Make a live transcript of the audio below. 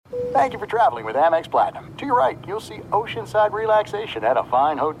Thank you for traveling with Amex Platinum. To your right, you'll see oceanside relaxation at a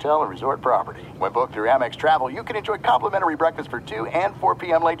fine hotel and resort property. When booked through Amex Travel, you can enjoy complimentary breakfast for 2 and 4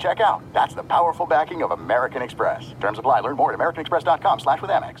 p.m. late checkout. That's the powerful backing of American Express. Terms apply. Learn more at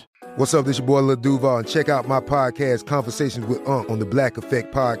americanexpress.com/withAmex. What's up? This your boy Lil Duval, and check out my podcast, Conversations with Unc, on the Black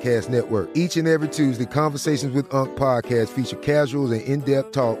Effect Podcast Network. Each and every Tuesday, Conversations with Unc podcast feature casual and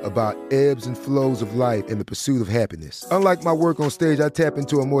in-depth talk about ebbs and flows of life and the pursuit of happiness. Unlike my work on stage, I tap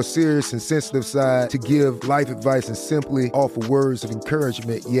into a more serious and sensitive side to give life advice and simply offer words of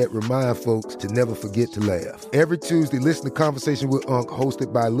encouragement, yet remind folks to never forget to laugh. Every Tuesday, listen to Conversations with Unc,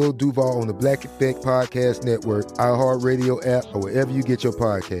 hosted by Lil Duval on the Black Effect Podcast Network, iHeartRadio app, or wherever you get your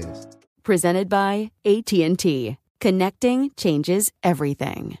podcasts. Presented by AT&T. Connecting changes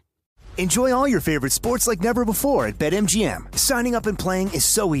everything. Enjoy all your favorite sports like never before at BetMGM. Signing up and playing is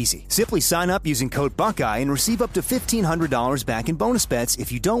so easy. Simply sign up using code Buckeye and receive up to $1,500 back in bonus bets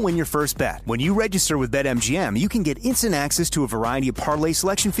if you don't win your first bet. When you register with BetMGM, you can get instant access to a variety of parlay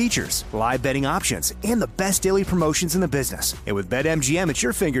selection features, live betting options, and the best daily promotions in the business. And with BetMGM at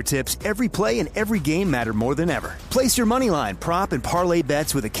your fingertips, every play and every game matter more than ever. Place your moneyline, prop, and parlay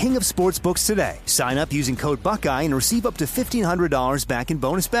bets with the king of sportsbooks today. Sign up using code Buckeye and receive up to $1,500 back in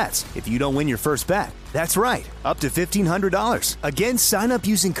bonus bets if you don't win your first bet. That's right, up to $1,500. Again, sign up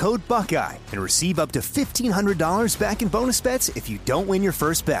using code Buckeye and receive up to $1,500 back in bonus bets if you don't win your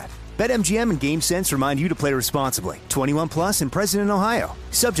first bet. BetMGM and GameSense remind you to play responsibly. 21 plus and present in Ohio.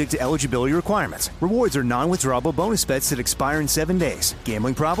 Subject to eligibility requirements. Rewards are non-withdrawable bonus bets that expire in 7 days.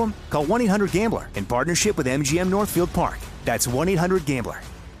 Gambling problem? Call 1-800-GAMBLER in partnership with MGM Northfield Park. That's 1-800-GAMBLER.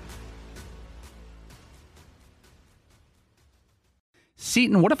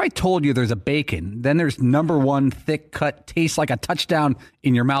 Seton, what if I told you there's a bacon, then there's number one thick cut, tastes like a touchdown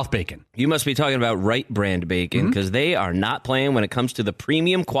in your mouth bacon? You must be talking about Wright brand bacon, because they are not playing when it comes to the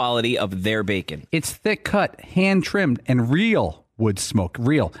premium quality of their bacon. It's thick cut, hand trimmed, and real wood smoke,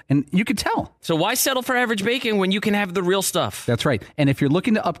 real. And you can tell. So why settle for average bacon when you can have the real stuff? That's right. And if you're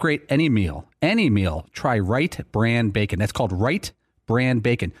looking to upgrade any meal, try Wright brand bacon. That's called Wright brand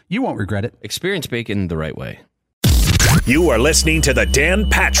bacon. You won't regret it. Experience bacon the right way. You are listening to the Dan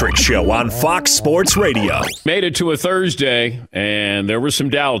Patrick Show on Fox Sports Radio. Made it to a Thursday, and there were some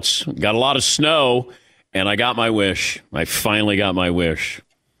doubts. Got a lot of snow, and I got my wish. I finally got my wish.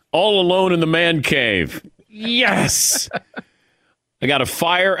 All alone in the man cave. Yes! I got a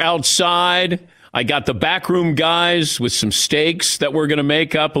fire outside. I got the backroom guys with some steaks that we're going to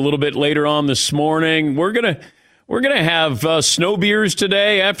make up a little bit later on this morning. We're gonna have snow beers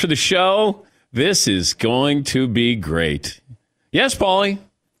today after the show. This is going to be great. Yes, Paulie?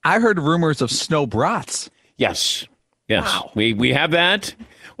 I heard rumors of snow brats. Yes. Wow. We have that.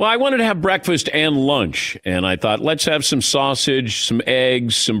 Well, I wanted to have breakfast and lunch, and I thought, let's have some sausage, some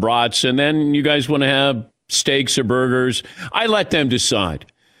eggs, some brats, and then you guys want to have steaks or burgers. I let them decide,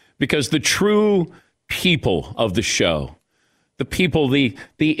 because the true people of the show, the people, the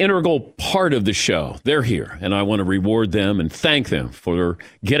integral part of the show, they're here, and I want to reward them and thank them for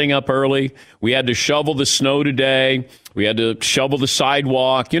getting up early. We had to shovel the snow today. We had to shovel the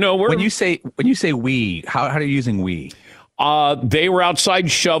sidewalk. You know, when you say we, how are you using we? They were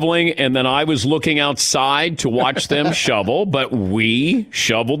outside shoveling, and then I was looking outside to watch them shovel. But we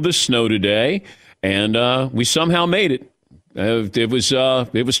shoveled the snow today, and we somehow made it. It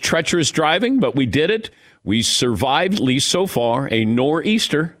was treacherous driving, but we did it. We survived, at least so far, a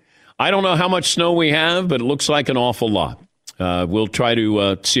nor'easter. I don't know how much snow we have, but it looks like an awful lot. We'll try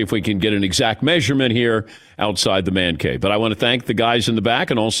to see if we can get an exact measurement here outside the man cave. But I want to thank the guys in the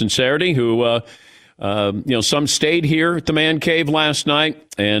back, in all sincerity, who, some stayed here at the man cave last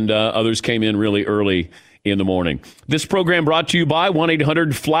night, and others came in really early in the morning. This program brought to you by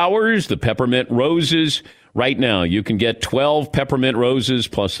 1-800-Flowers, the peppermint roses. Right now, you can get 12 peppermint roses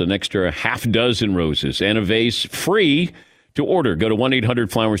plus an extra half dozen roses and a vase free to order. Go to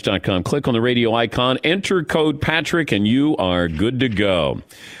 1-800-Flowers.com. Click on the radio icon. Enter code Patrick, and you are good to go.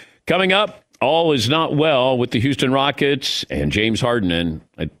 Coming up, all is not well with the Houston Rockets and James Harden. And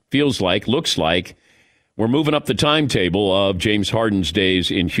it looks like, we're moving up the timetable of James Harden's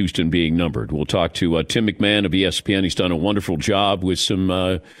days in Houston being numbered. We'll talk to Tim MacMahon of ESPN. He's done a wonderful job with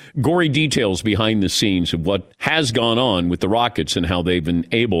some gory details behind the scenes of what has gone on with the Rockets and how they've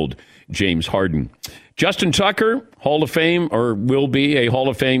enabled James Harden. Justin Tucker, Hall of Fame, or will be a Hall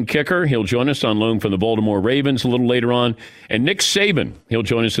of Fame kicker. He'll join us on loan from the Baltimore Ravens a little later on. And Nick Saban, he'll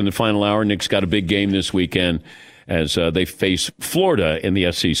join us in the final hour. Nick's got a big game this weekend as they face Florida in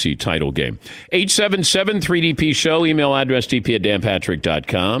the SEC title game. 877-3DP-SHOW, email address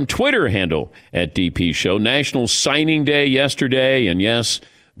dp@danpatrick.com, Twitter handle @DP-SHOW. National Signing Day yesterday, and yes,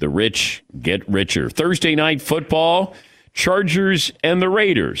 The rich get richer. Thursday night football, Chargers and the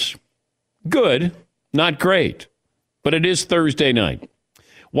Raiders. Good, not great, but it is Thursday night.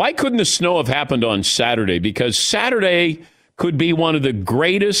 Why couldn't the snow have happened on Saturday? Because Saturday could be one of the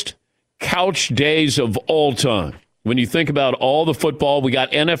greatest couch days of all time. When you think about all the football, we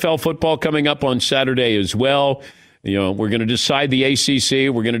got NFL football coming up on Saturday as well. You know, we're going to decide the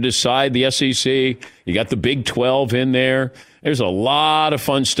ACC. We're going to decide the SEC. You got the Big 12 in there. There's a lot of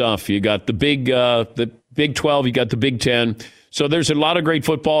fun stuff. You got the Big 12. You got the Big 10. So there's a lot of great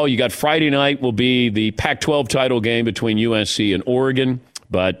football. You got Friday night will be the Pac-12 title game between USC and Oregon.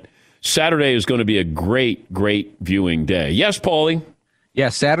 But Saturday is going to be a great, great viewing day. Yes, Paulie? Yeah,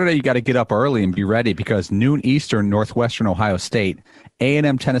 Saturday you got to get up early and be ready because noon Eastern, Northwestern Ohio State,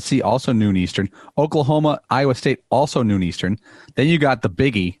 A&M Tennessee also noon Eastern, Oklahoma, Iowa State also noon Eastern. Then you got the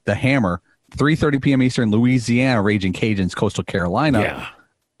biggie, the hammer, 3:30 p.m. Eastern, Louisiana Raging Cajuns, Coastal Carolina. Yeah.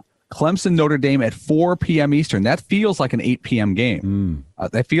 Clemson, Notre Dame at 4 p.m. Eastern. That feels like an 8 p.m. game.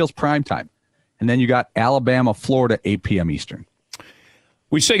 That feels prime time. And then you got Alabama, Florida, 8 p.m. Eastern.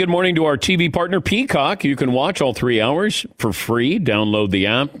 We say good morning to our TV partner, Peacock. You can watch all 3 hours for free. Download the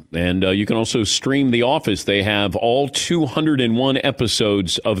app, and you can also stream The Office. They have all 201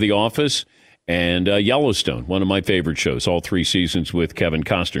 episodes of The Office and Yellowstone, one of my favorite shows, all 3 seasons with Kevin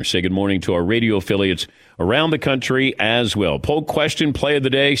Costner. Say good morning to our radio affiliates around the country as well. Poll question, play of the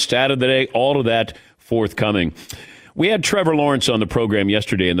day, stat of the day, all of that forthcoming. We had Trevor Lawrence on the program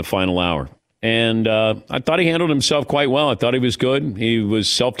yesterday in the final hour. And I thought he handled himself quite well. I thought he was good. He was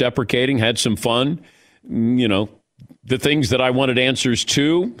self-deprecating, had some fun. You know, the things that I wanted answers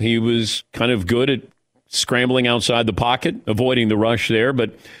to, he was kind of good at scrambling outside the pocket, avoiding the rush there.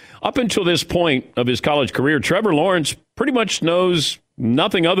 But up until this point of his college career, Trevor Lawrence pretty much knows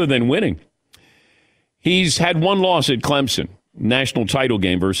nothing other than winning. He's had one loss at Clemson, national title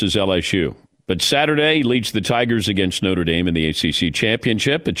game versus LSU. But Saturday, he leads the Tigers against Notre Dame in the ACC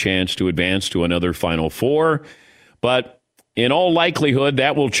Championship, a chance to advance to another Final Four. But in all likelihood,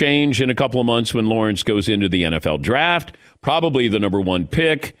 that will change in a couple of months when Lawrence goes into the NFL draft, probably the number 1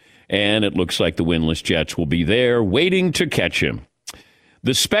 pick, and it looks like the winless Jets will be there waiting to catch him.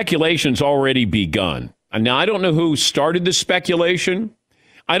 The speculation's already begun. Now, I don't know who started the speculation.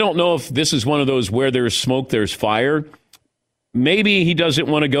 I don't know if this is one of those where there's smoke, there's fire. Maybe he doesn't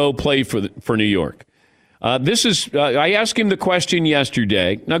want to go play for New York. I asked him the question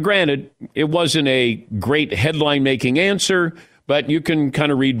yesterday. Now, granted, it wasn't a great headline-making answer, but you can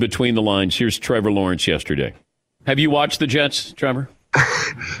kind of read between the lines. Here's Trevor Lawrence yesterday. Have you watched the Jets, Trevor?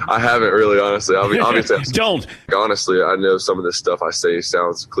 I haven't really, honestly. Obviously, don't. Honestly, I know some of this stuff I say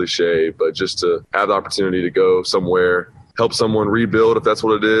sounds cliche, but just to have the opportunity to go somewhere, help someone rebuild if that's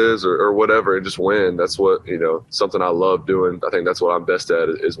what it is or whatever, and just win. That's what, something I love doing. I think that's what I'm best at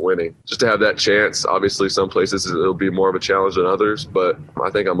is winning. Just to have that chance. Obviously, some places it'll be more of a challenge than others, but I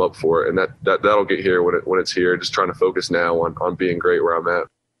think I'm up for it. And that'll get here when it's here. Just trying to focus now on being great where I'm at.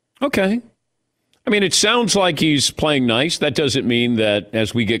 Okay. I mean, it sounds like he's playing nice. That doesn't mean that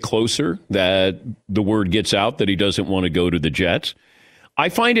as we get closer that the word gets out that he doesn't want to go to the Jets. I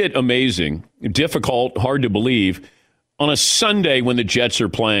find it amazing, difficult, hard to believe on a Sunday when the Jets are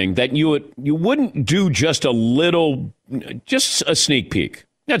playing that you wouldn't do just a sneak peek.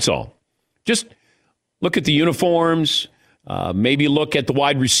 That's all. Just look at the uniforms, maybe look at the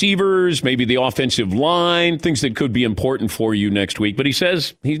wide receivers, maybe the offensive line, things that could be important for you next week. But he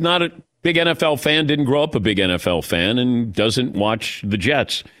says he's not a big NFL fan, didn't grow up a big NFL fan, and doesn't watch the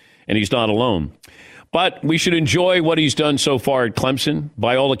Jets, and he's not alone. But we should enjoy what he's done so far at Clemson.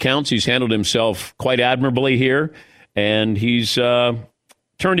 By all accounts, he's handled himself quite admirably here. And he's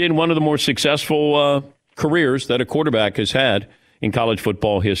turned in one of the more successful careers that a quarterback has had in college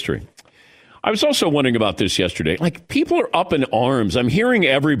football history. I was also wondering about this yesterday. Like, people are up in arms. I'm hearing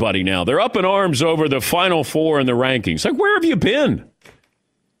everybody now. They're up in arms over the Final Four in the rankings. Like, where have you been?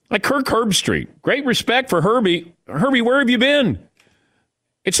 Like Kirk Herbstreit. Great respect for Herbie. Herbie, where have you been?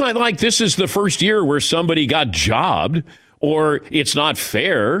 It's not like this is the first year where somebody got jobbed or it's not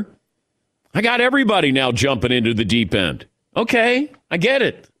fair. I got everybody now jumping into the deep end. Okay, I get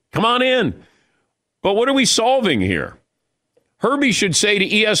it. Come on in. But what are we solving here? Herbie should say to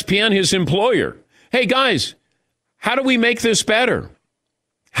ESPN, his employer, hey, guys, how do we make this better?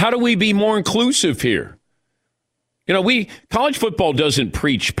 How do we be more inclusive here? College football doesn't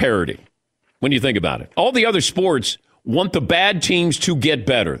preach parity when you think about it. All the other sports want the bad teams to get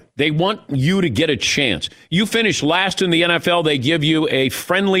better. They want you to get a chance. You finish last in the NFL, they give you a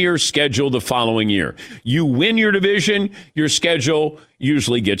friendlier schedule the following year. You win your division, your schedule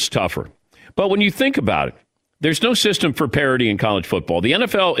usually gets tougher. But when you think about it, There's no system for parity in college football. The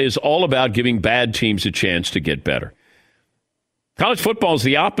NFL is all about giving bad teams a chance to get better. College football is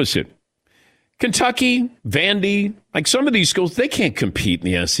the opposite. Kentucky, Vandy, like some of these schools, they can't compete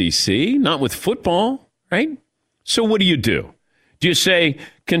in the SEC, not with football, right? So what do? Do you say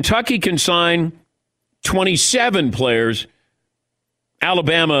Kentucky can sign 27 players,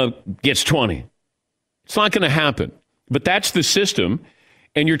 Alabama gets 20? It's not going to happen. But that's the system,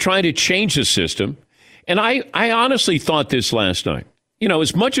 and you're trying to change the system. And I honestly thought this last night. You know,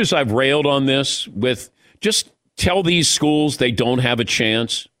 as much as I've railed on this with just tell these schools they don't have a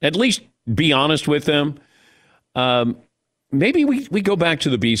chance, at least be honest with them. Maybe we go back to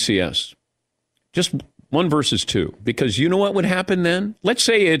the BCS. Just 1 versus 2. Because you know what would happen then? Let's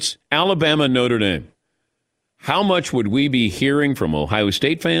say it's Alabama, Notre Dame. How much would we be hearing from Ohio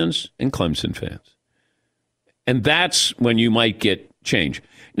State fans and Clemson fans? And that's when you might get change.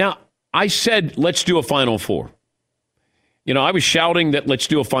 Now, I said, let's do a Final Four. You know, I was shouting that let's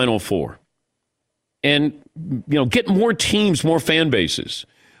do a Final Four. And, you know, get more teams, more fan bases.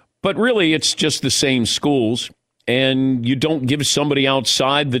 But really, it's just the same schools, and you don't give somebody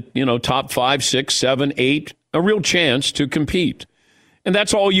outside the, you know, top 5, 6, 7, 8 a real chance to compete. And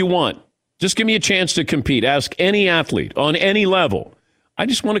that's all you want. Just give me a chance to compete. Ask any athlete on any level. I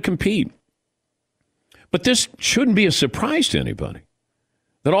just want to compete. But this shouldn't be a surprise to anybody.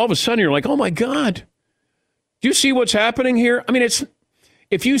 That all of a sudden you're like, oh, my God. Do you see what's happening here? I mean, it's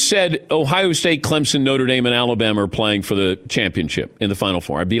if you said Ohio State, Clemson, Notre Dame, and Alabama are playing for the championship in the Final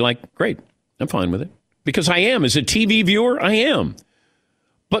Four, I'd be like, great, I'm fine with it. Because I am. As a TV viewer, I am.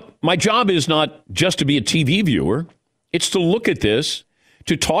 But my job is not just to be a TV viewer. It's to look at this,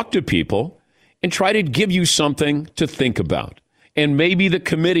 to talk to people, and try to give you something to think about. And maybe the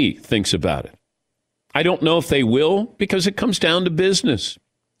committee thinks about it. I don't know if they will, because it comes down to business.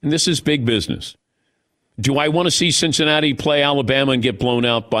 And this is big business. Do I want to see Cincinnati play Alabama and get blown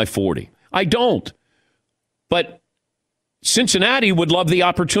out by 40? I don't. But Cincinnati would love the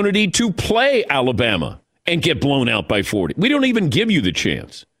opportunity to play Alabama and get blown out by 40. We don't even give you the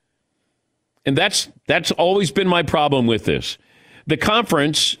chance. And that's always been my problem with this. The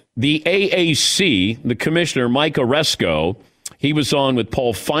conference, the AAC, the commissioner, Mike Oresco, he was on with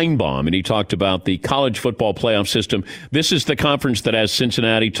Paul Feinbaum, and he talked about the college football playoff system. This is the conference that has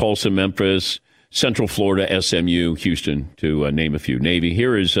Cincinnati, Tulsa, Memphis, Central Florida, SMU, Houston, to name a few. Navy,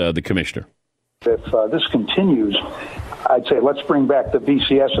 here is the commissioner. If this continues, I'd say let's bring back the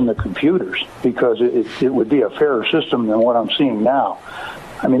BCS and the computers, because it would be a fairer system than what I'm seeing now.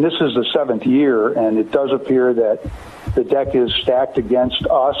 I mean, this is the 7th year, and it does appear that the deck is stacked against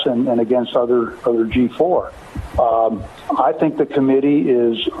us and against other G4. I think the committee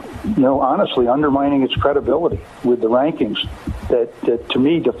is, honestly undermining its credibility with the rankings that to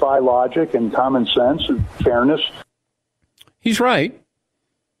me defy logic and common sense and fairness. He's right.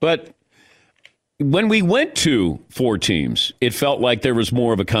 But when we went to 4 teams, it felt like there was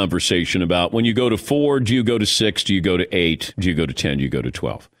more of a conversation about when you go to 4, do you go to 6, do you go to 8, do you go to 10, do you go to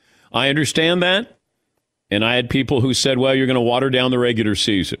 12? I understand that. And I had people who said, well, you're going to water down the regular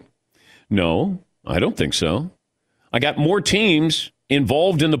season. No, I don't think so. I got more teams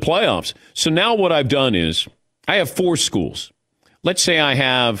involved in the playoffs. So now what I've done is I have 4 schools. Let's say I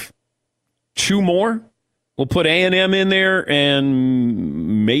have 2 more. We'll put A&M in there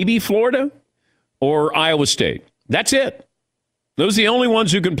and maybe Florida or Iowa State. That's it. Those are the only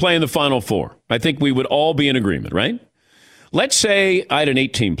ones who can play in the Final Four. I think we would all be in agreement, right? Let's say I had an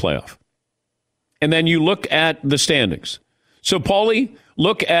 8-team playoff. And then you look at the standings. So, Paulie,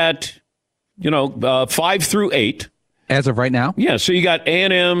 look at, 5 through 8. As of right now? Yeah, so you got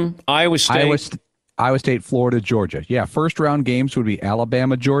A&M, Iowa State. Iowa State, Florida, Georgia. Yeah, first round games would be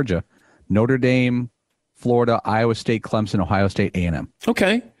Alabama, Georgia, Notre Dame, Florida, Iowa State, Clemson, Ohio State, A&M.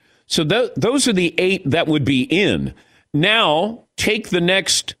 Okay, so those are the 8 that would be in. Now, take the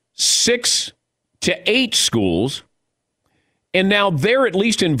next 6 to 8 schools, and now they're at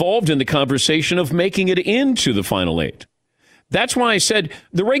least involved in the conversation of making it into the Final 8. That's why I said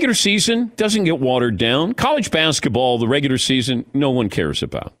the regular season doesn't get watered down. College basketball, the regular season, no one cares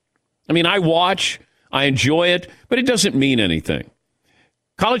about. I mean, I watch, I enjoy it, but it doesn't mean anything.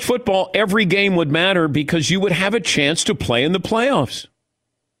 College football, every game would matter because you would have a chance to play in the playoffs.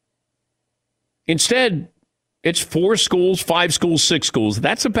 Instead, it's 4 schools, 5 schools, 6 schools.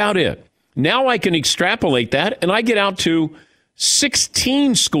 That's about it. Now I can extrapolate that, and I get out to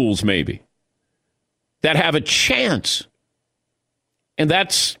 16 schools maybe that have a chance. And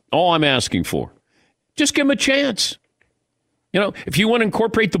that's all I'm asking for. Just give them a chance. If you want to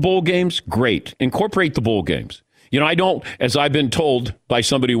incorporate the bowl games, great. Incorporate the bowl games. I don't, as I've been told by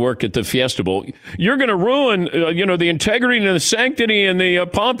somebody who worked at the Fiesta Bowl, you're going to ruin, the integrity and the sanctity and the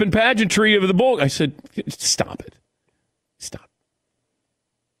pomp and pageantry of the bowl. I said, stop it. Stop.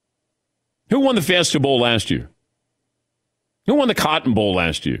 Who won the Fiesta Bowl last year? Who won the Cotton Bowl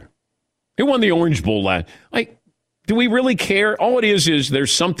last year? Who won the Orange Bowl last? Do we really care? All it is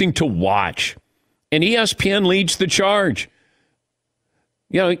there's something to watch. And ESPN leads the charge.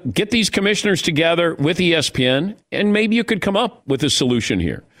 Get these commissioners together with ESPN, and maybe you could come up with a solution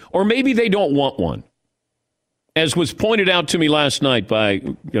here. Or maybe they don't want one. As was pointed out to me last night by,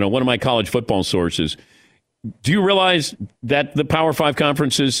 one of my college football sources, do you realize that the Power 5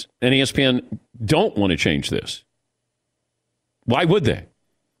 conferences and ESPN don't want to change this? Why would they?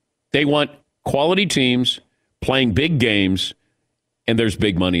 They want quality teams playing big games, and there's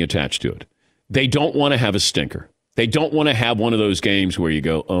big money attached to it. They don't want to have a stinker. They don't want to have one of those games where you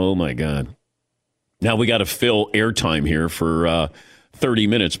go, oh, my God. Now we got to fill airtime here for 30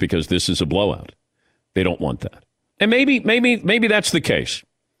 minutes because this is a blowout. They don't want that. And maybe that's the case.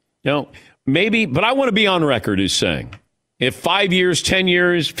 Maybe, but I want to be on record as saying, if 5 years, 10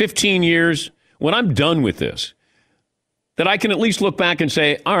 years, 15 years, when I'm done with this, that I can at least look back and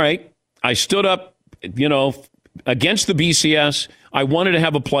say, all right, I stood up, against the BCS. I wanted to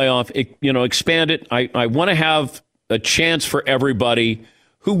have a playoff, expand it. I want to have a chance for everybody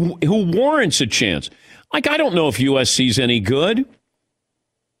who warrants a chance. I don't know if USC's any good,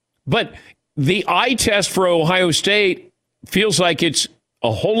 but the eye test for Ohio State feels like it's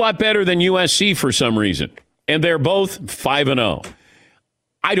a whole lot better than USC for some reason. And they're both 5-0.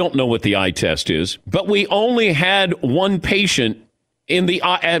 I don't know what the eye test is, but we only had one patient in the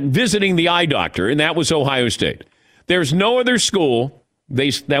visiting the eye doctor, and that was Ohio State. There's no other school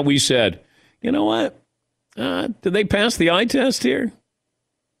that we said, you know what? Did they pass the eye test here?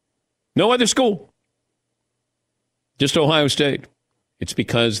 No other school. Just Ohio State. It's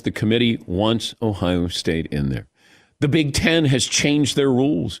because the committee wants Ohio State in there. The Big Ten has changed their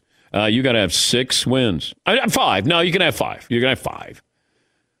rules. You got to have 6 wins. 5. No, you can have 5. You can have 5.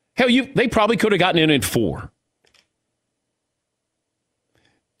 Hell, they probably could have gotten in at 4.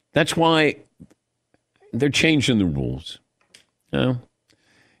 That's why they're changing the rules.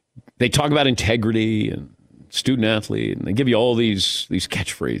 They talk about integrity and student athlete, and they give you all these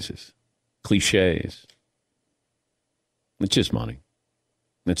catchphrases, cliches. It's just money.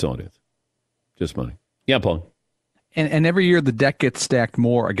 That's all it is. Just money. Yeah, Paul. And every year the deck gets stacked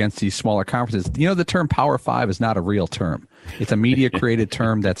more against these smaller conferences. The term Power 5 is not a real term. It's a media-created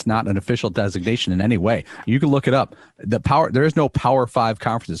term that's not an official designation in any way. You can look it up. There is no Power 5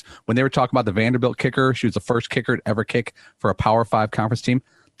 conferences. When they were talking about the Vanderbilt kicker, she was the first kicker to ever kick for a Power 5 conference team.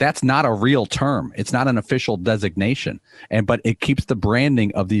 That's not a real term. It's not an official designation. But it keeps the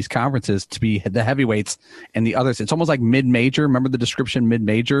branding of these conferences to be the heavyweights and the others. It's almost like mid-major. Remember the description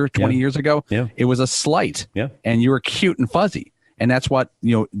mid-major 20 years ago? Yeah. It was a slight. Yeah. And you were cute and fuzzy. And that's what,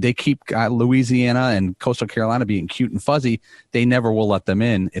 they keep Louisiana and Coastal Carolina being cute and fuzzy. They never will let them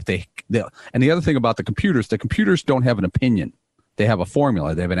in if they. And the other thing about the computers don't have an opinion. They have a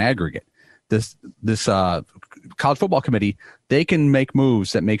formula. They have an aggregate. This college football committee, they can make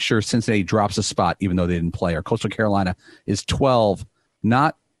moves that make sure Cincinnati drops a spot even though they didn't play, or Coastal Carolina is 12,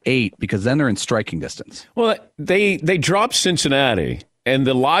 not 8, because then they're in striking distance. Well, they dropped Cincinnati, and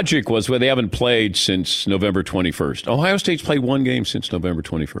the logic was, they haven't played since November 21st. Ohio State's played 1 game since November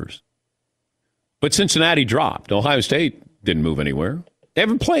 21st. But Cincinnati dropped. Ohio State didn't move anywhere. They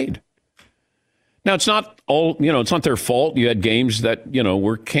haven't played. Now, it's not it's not their fault. You had games that,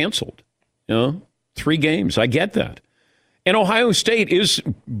 were canceled. 3 games. I get that. And Ohio State is,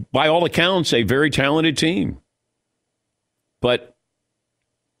 by all accounts, a very talented team. But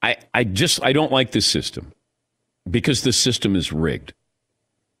I don't like this system because the system is rigged.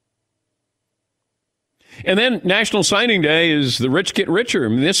 And then National Signing Day is the rich get richer. I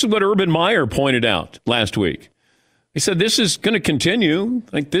mean, this is what Urban Meyer pointed out last week. He said this is going to continue.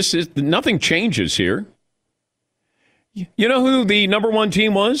 Nothing changes here. You know who the number 1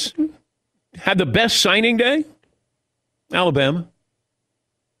 team was? Had the best signing day? Alabama.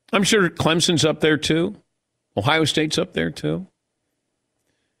 I'm sure Clemson's up there too. Ohio State's up there too.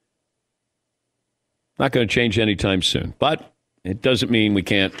 Not going to change anytime soon. But it doesn't mean we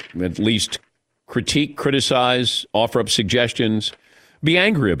can't at least critique, criticize, offer up suggestions, be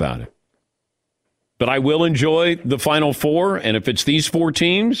angry about it. But I will enjoy the Final Four, and if it's these 4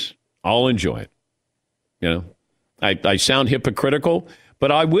 teams, I'll enjoy it. I sound hypocritical,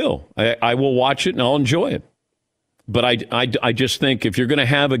 but I will. I will watch it and I'll enjoy it. But I just think if you're going to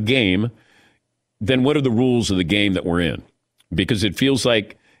have a game, then what are the rules of the game that we're in? Because it feels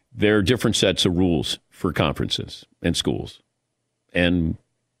like there are different sets of rules for conferences and schools, and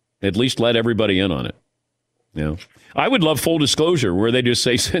at least let everybody in on it. You know, I would love full disclosure where they just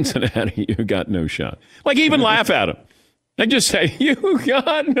say, Cincinnati, you got no shot. Like, even laugh at them. I just say, you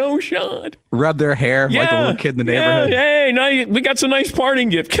got no shot. Rub their hair like a little kid in the neighborhood. Hey, now we got some nice parting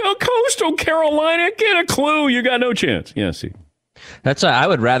gift. Coastal Carolina, get a clue. You got no chance. Yeah, see. That's why I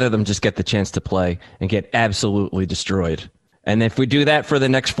would rather them just get the chance to play and get absolutely destroyed. And if we do that for the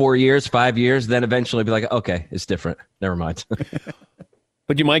next 4 years, 5 years, then eventually be like, okay, it's different. Never mind.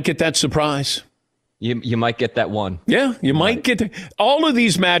 But you might get that surprise. You might get that one. Yeah, you might get all of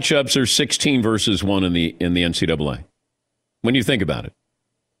these matchups are 16 versus 1 in the NCAA. When you think about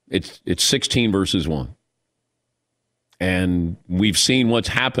it, it's 16 versus 1. And we've seen what's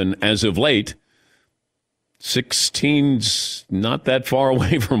happened as of late. 16's not that far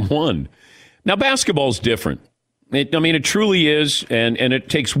away from 1. Now, basketball's different. It truly is, and it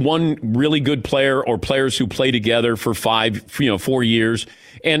takes one really good player or players who play together for 4 years,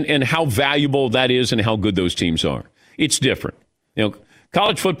 and how valuable that is and how good those teams are. It's different.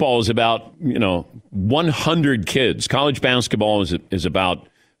 College football is about 100 kids. College basketball is about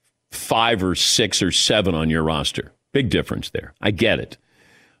 5 or 6 or 7 on your roster. Big difference there. I get it,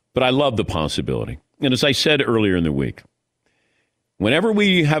 but I love the possibility. And as I said earlier in the week, whenever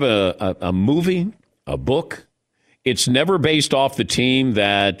we have a movie, a book, it's never based off the team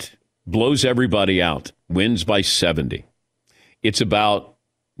that blows everybody out, wins by 70. It's about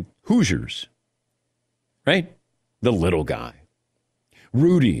Hoosiers, right? The little guy.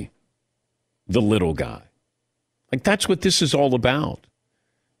 Rudy, the little guy. Like, that's what this is all about.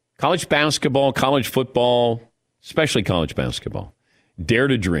 College basketball, college football, especially college basketball. Dare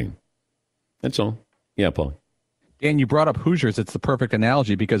to dream. That's all. Yeah, Paul. Dan, you brought up Hoosiers. It's the perfect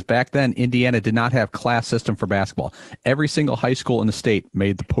analogy because back then, Indiana did not have class system for basketball. Every single high school in the state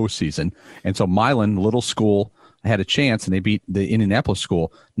made the postseason. And so Milan, little school, had a chance, and they beat the Indianapolis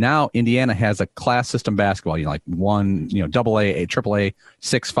school. Now Indiana has a class system basketball, like AA, AAA,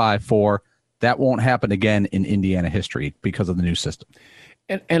 6, 5, 4. That won't happen again in Indiana history because of the new system.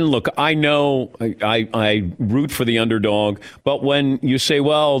 And look, I know I root for the underdog, but when you say,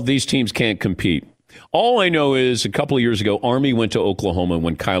 well, these teams can't compete, all I know is a couple of years ago, Army went to Oklahoma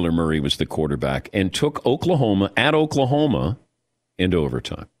when Kyler Murray was the quarterback and took Oklahoma into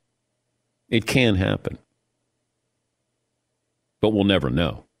overtime. It can happen. But we'll never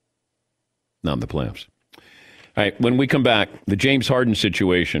know. Not in the playoffs. All right, when we come back, the James Harden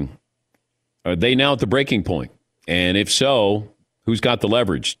situation, are they now at the breaking point? And if so, who's got the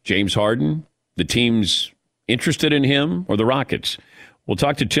leverage? James Harden, the teams interested in him, or the Rockets? We'll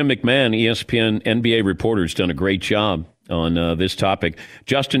talk to Tim MacMahon, ESPN NBA reporter, who's done a great job on this topic.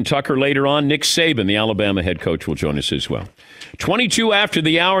 Justin Tucker later on. Nick Saban, the Alabama head coach, will join us as well. 22 after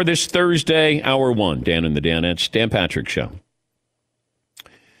the hour this Thursday, hour 1. Dan and the Danettes, Dan Patrick Show.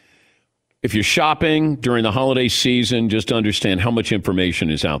 If you're shopping during the holiday season, just understand how much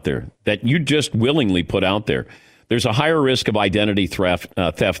information is out there that you just willingly put out there. There's a higher risk of identity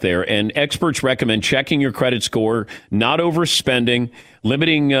theft there, and experts recommend checking your credit score, not overspending,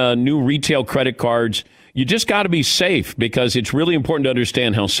 limiting new retail credit cards. You just got to be safe because it's really important to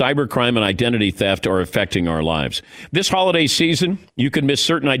understand how cybercrime and identity theft are affecting our lives. This holiday season, you could miss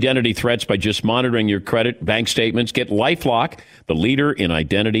certain identity threats by just monitoring your credit, bank statements. Get LifeLock, the leader in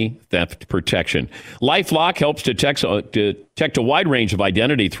identity theft protection. LifeLock helps detect a wide range of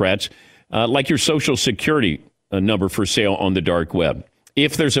identity threats, like your Social Security number for sale on the dark web.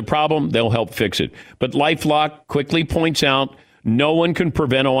 If there's a problem, they'll help fix it. But LifeLock quickly points out no one can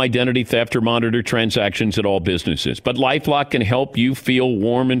prevent all identity theft or monitor transactions at all businesses. But LifeLock can help you feel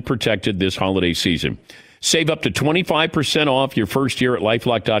warm and protected this holiday season. Save up to 25% off your first year at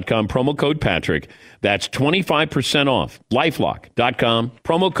LifeLock.com. Promo code Patrick. That's 25% off. LifeLock.com.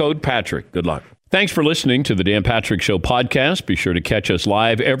 Promo code Patrick. Good luck. Thanks for listening to the Dan Patrick Show podcast. Be sure to catch us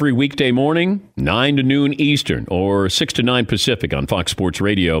live every weekday morning, 9 to noon Eastern or 6 to 9 Pacific on Fox Sports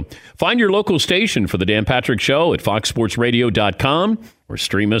Radio. Find your local station for the Dan Patrick Show at foxsportsradio.com or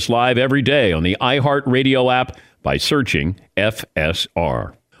stream us live every day on the iHeartRadio app by searching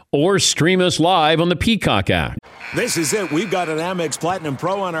FSR. Or stream us live on the Peacock app. This is it. We've got an Amex Platinum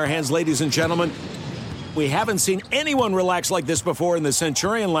Pro on our hands, ladies and gentlemen. We haven't seen anyone relax like this before in the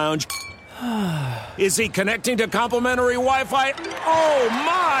Centurion Lounge. Is he connecting to complimentary Wi-Fi? Oh,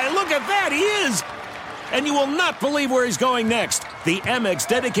 my! Look at that! He is! And you will not believe where he's going next. The Amex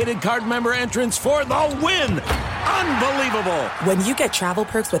dedicated card member entrance for the win! Unbelievable! When you get travel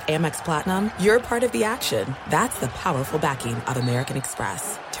perks with Amex Platinum, you're part of the action. That's the powerful backing of American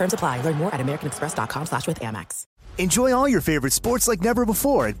Express. Terms apply. Learn more at americanexpress.com/withAmex. Enjoy all your favorite sports like never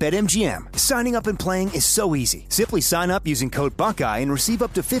before at BetMGM. Signing up and playing is so easy. Simply sign up using code Buckeye and receive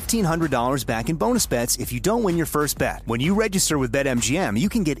up to $1,500 back in bonus bets if you don't win your first bet. When you register with BetMGM, you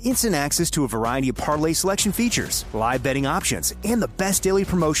can get instant access to a variety of parlay selection features, live betting options, and the best daily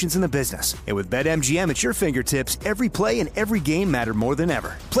promotions in the business. And with BetMGM at your fingertips, every play and every game matter more than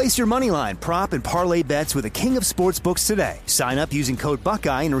ever. Place your moneyline, prop, and parlay bets with the king of sportsbooks today. Sign up using code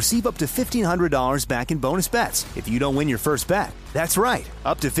Buckeye and receive up to $1,500 back in bonus bets if you don't win your first bet. That's right,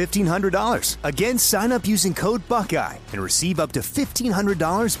 up to $1,500. Again, sign up using code Buckeye and receive up to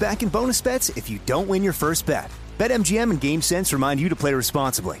 $1,500 back in bonus bets if you don't win your first bet. BetMGM and GameSense remind you to play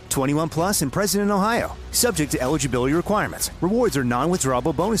responsibly. 21 plus and present in Ohio. Subject to eligibility requirements. Rewards are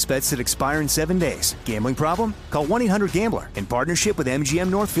non-withdrawable bonus bets that expire in 7 days. Gambling problem? Call 1-800-GAMBLER in partnership with MGM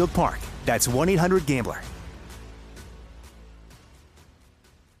Northfield Park. That's 1-800-GAMBLER.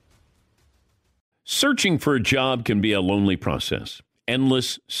 Searching for a job can be a lonely process.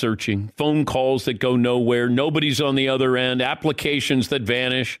 Endless searching, phone calls that go nowhere, nobody's on the other end, applications that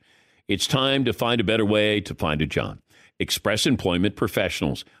vanish. It's time to find a better way to find a job. Express Employment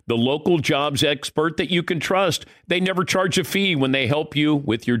Professionals, the local jobs expert that you can trust. They never charge a fee when they help you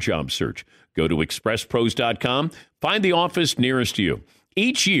with your job search. Go to expresspros.com, find the office nearest you.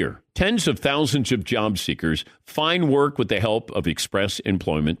 Each year, tens of thousands of job seekers find work with the help of Express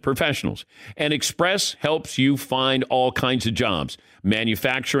Employment Professionals. And Express helps you find all kinds of jobs,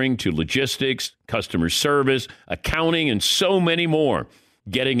 manufacturing to logistics, customer service, accounting, and so many more.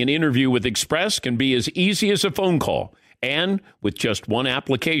 Getting an interview with Express can be as easy as a phone call. And with just one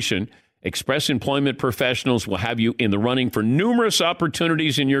application, Express Employment Professionals will have you in the running for numerous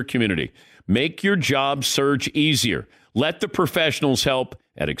opportunities in your community. Make your job search easier. Let the professionals help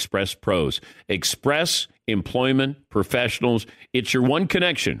at Express Pros. Express Employment Professionals. It's your one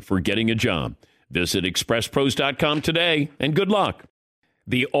connection for getting a job. Visit expresspros.com today, and good luck.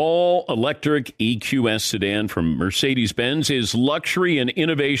 The all-electric EQS sedan from Mercedes-Benz is luxury and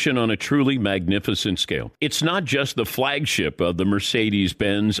innovation on a truly magnificent scale. It's not just the flagship of the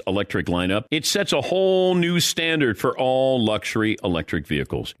Mercedes-Benz electric lineup. It sets a whole new standard for all luxury electric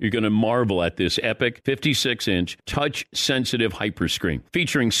vehicles. You're going to marvel at this epic 56-inch touch-sensitive hyperscreen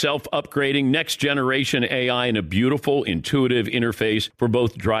featuring self-upgrading next-generation AI and a beautiful, intuitive interface for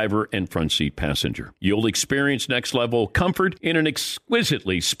both driver and front seat passenger. You'll experience next-level comfort in an exquisite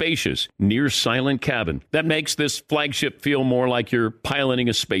spacious, near-silent cabin that makes this flagship feel more like you're piloting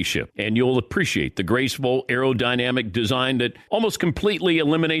a spaceship. And you'll appreciate the graceful aerodynamic design that almost completely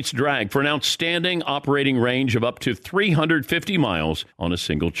eliminates drag for an outstanding operating range of up to 350 miles on a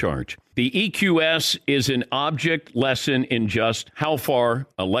single charge. The EQS is an object lesson in just how far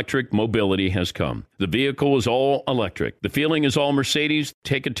electric mobility has come. The vehicle is all electric. The feeling is all Mercedes.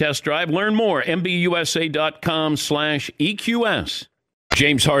 Take a test drive. Learn more. MBUSA.com/EQS.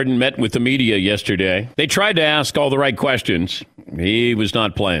 James Harden met with the media yesterday. They tried to ask all the right questions. He was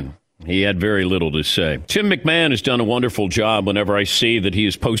not playing. He had very little to say. Tim MacMahon has done a wonderful job. Whenever I see that he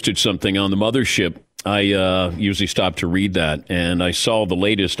has posted something on the mothership, I usually stop to read that. And I saw the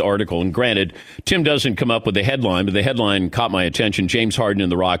latest article. And granted, Tim doesn't come up with the headline, but the headline caught my attention. James Harden and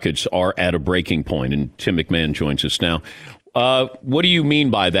the Rockets are at a breaking point. And Tim MacMahon joins us now. What do you mean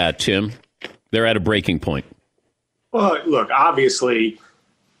by that, Tim? They're at a breaking point. Well, look, obviously,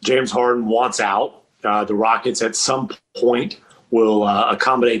 James Harden wants out. The Rockets at some point will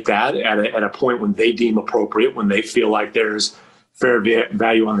accommodate that at a point when they deem appropriate, when they feel like there's fair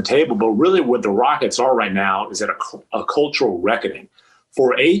value on the table. But really what the Rockets are right now is at a cultural reckoning.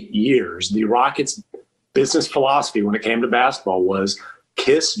 For 8 years, the Rockets' business philosophy when it came to basketball was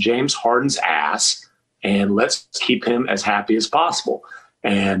kiss James Harden's ass and let's keep him as happy as possible.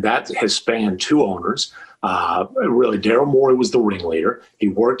 And that has spanned two owners. Really, Daryl Morey was the ringleader. He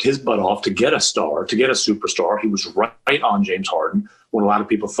worked his butt off to get a star, to get a superstar. He was right on James Harden when a lot of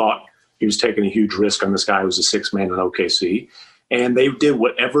people thought he was taking a huge risk on this guy who was a sixth man in OKC. And they did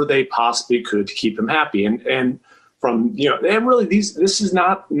whatever they possibly could to keep him happy. And from, and really this is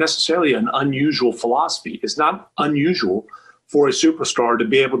not necessarily an unusual philosophy. It's not unusual for a superstar to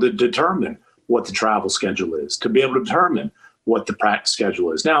be able to determine what the travel schedule is, to be able to determine what the practice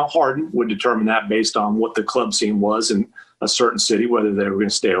schedule is. Now, Harden would determine that based on what the club scene was in a certain city, whether they were going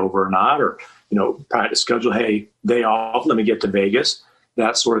to stay over or not, or, practice schedule, hey, day off, let me get to Vegas,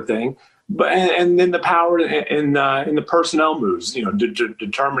 that sort of thing. But and then the power in the personnel moves,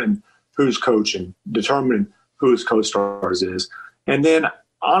 determining who's coaching, determining who his co-stars is. And then,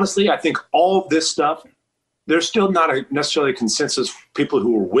 honestly, I think all of this stuff, there's still not necessarily a consensus, people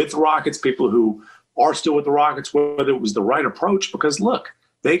who were with Rockets, people who are still with the Rockets, whether it was the right approach, because look,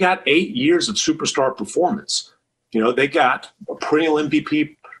 they got 8 years of superstar performance. They got a perennial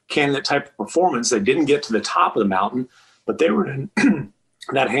MVP candidate type of performance. They didn't get to the top of the mountain, but they were in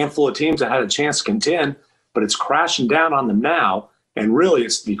that handful of teams that had a chance to contend, but it's crashing down on them now. And really,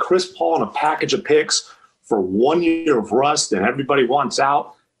 it's the Chris Paul and a package of picks for 1 year of rust and everybody wants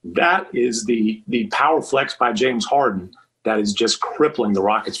out. That is the power flex by James Harden that is just crippling the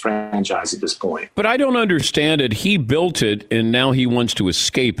Rockets franchise at this point. But I don't understand it. He built it, and now he wants to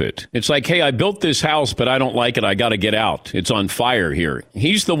escape it. It's like, hey, I built this house, but I don't like it. I got to get out. It's on fire here.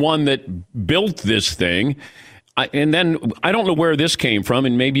 He's the one that built this thing. And then I don't know where this came from,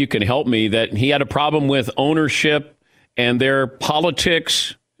 and maybe you can help me, that he had a problem with ownership and their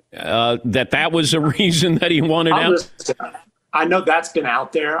politics, that was a reason that he wanted out. I know that's been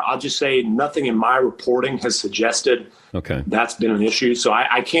out there. I'll just say nothing in my reporting has suggested that's been an issue. So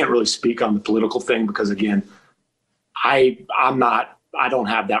I can't really speak on the political thing because, again, I don't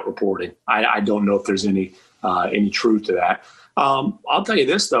have that reporting. I don't know if there's any truth to that. I'll tell you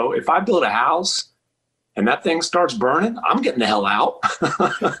this, though. If I build a house and that thing starts burning, I'm getting the hell out.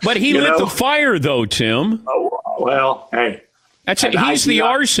 But he lit the fire, though, Tim. Oh, well, hey. That's it. He's the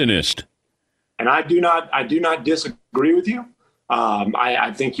arsonist. And I do not disagree with you.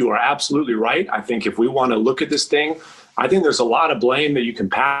 I think you are absolutely right. I think if we want to look at this thing, I think there's a lot of blame that you can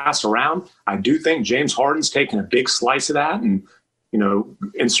pass around. I do think James Harden's taken a big slice of that, and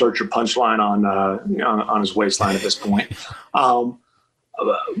insert your punchline on his waistline at this point.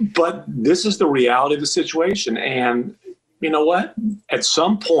 But this is the reality of the situation, and you know what? At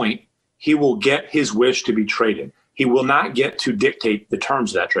some point, he will get his wish to be traded. He will not get to dictate the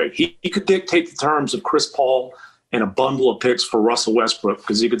terms of that trade. He could dictate the terms of Chris Paul and a bundle of picks for Russell Westbrook,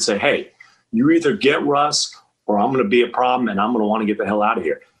 because he could say, hey, you either get Russ or I'm going to be a problem and I'm going to want to get the hell out of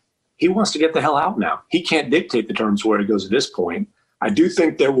here. He wants to get the hell out now. He can't dictate the terms where he goes at this point. I do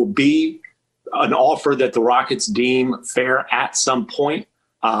think there will be an offer that the Rockets deem fair at some point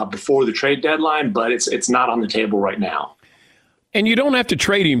before the trade deadline, but it's not on the table right now. And you don't have to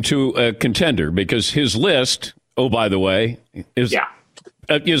trade him to a contender, because his list, oh, by the way, is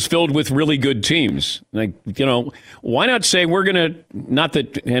filled with really good teams. Like, why not say we're going to, not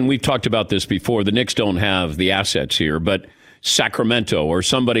that, and we've talked about this before, the Knicks don't have the assets here, but Sacramento or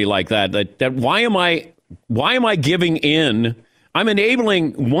somebody like that why am I giving in? I'm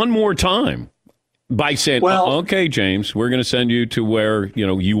enabling one more time by saying, okay, James, we're going to send you to where,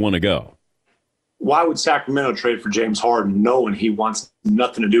 you want to go. Why would Sacramento trade for James Harden knowing he wants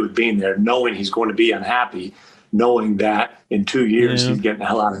nothing to do with being there, knowing he's going to be unhappy, knowing that in 2 years he's getting the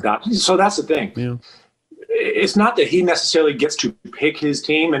hell out of Dodge? So that's the thing. Yeah. It's not that he necessarily gets to pick his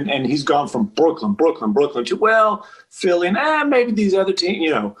team, and he's gone from Brooklyn to, Philly, and maybe these other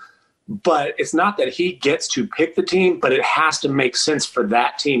teams, But it's not that he gets to pick the team, but it has to make sense for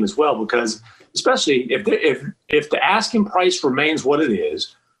that team as well, because especially if the asking price remains what it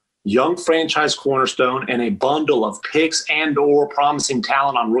is, young franchise cornerstone and a bundle of picks and or promising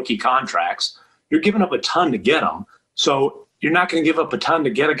talent on rookie contracts, you're giving up a ton to get them. So you're not going to give up a ton to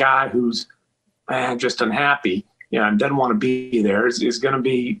get a guy who's just unhappy, and doesn't want to be there. It's going to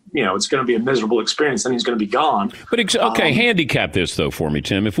be, it's going to be a miserable experience. Then he's going to be gone. But handicap this though for me,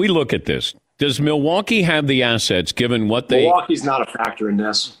 Tim. If we look at this, does Milwaukee have the assets given what they? Milwaukee's not a factor in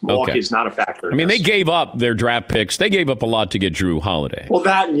this. Milwaukee's not a factor. They gave up their draft picks. They gave up a lot to get Drew Holiday. Well,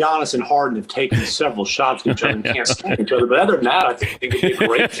 that and Giannis and Harden have taken several shots at each other and can't stand each other. But other than that, I think it'd be a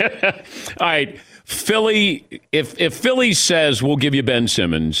great fit. All right. Philly, if Philly says we'll give you Ben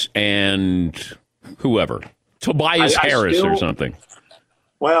Simmons and whoever, Tobias Harris or something.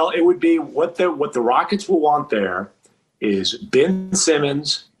 Well, it would be what the Rockets will want there is Ben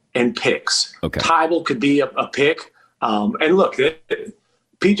Simmons and picks. Okay. Tybal could be a pick. And look,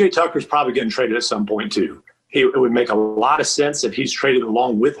 P.J. Tucker's probably getting traded at some point too. It would make a lot of sense if he's traded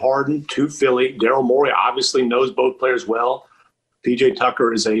along with Harden to Philly. Daryl Morey obviously knows both players well. P.J.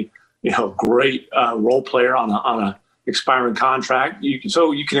 Tucker is a great role player on a expiring contract.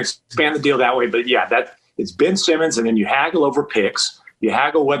 So you can expand the deal that way. But it's Ben Simmons, and then you haggle over picks. You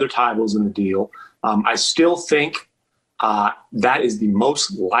haggle whether Tybal's in the deal. I still think that is the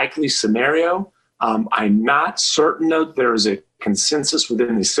most likely scenario. I'm not certain that there is a consensus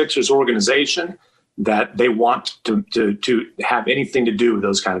within the Sixers organization that they want to have anything to do with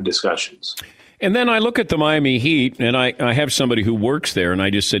those kind of discussions. And then I look at the Miami Heat, and I have somebody who works there, and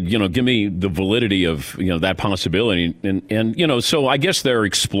I just said, give me the validity of, that possibility. And so I guess they're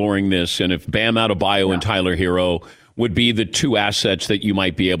exploring this. And if Bam Adebayo and Tyler Hero would be the two assets that you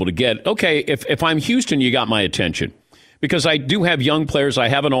might be able to get. Okay, if I'm Houston, you got my attention. Because I do have young players. I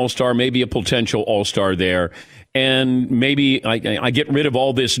have an all-star, maybe a potential all-star there. And maybe I get rid of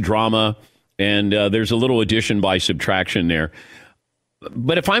all this drama And there's a little addition by subtraction there.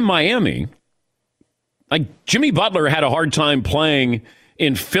 But if I'm Miami, like Jimmy Butler had a hard time playing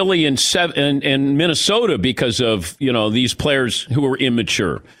in Philly and Minnesota because of, these players who were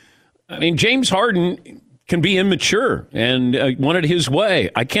immature. I mean, James Harden can be immature and want it his way.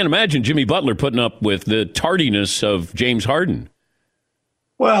 I can't imagine Jimmy Butler putting up with the tardiness of James Harden.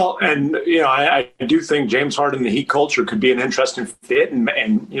 Well, and, I do think James Harden, the Heat culture could be an interesting fit, and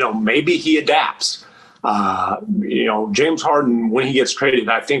maybe he adapts. James Harden, when he gets traded,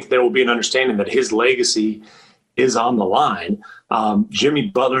 I think there will be an understanding that his legacy is on the line. Jimmy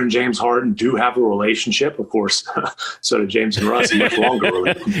Butler and James Harden do have a relationship. Of course, so do James and Russ, a much longer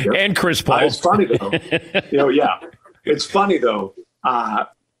relationship. And Chris Paul. It's funny, though. It's funny, though.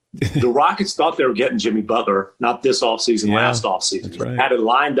 The Rockets thought they were getting Jimmy Butler, not this offseason, last offseason. Right. Had it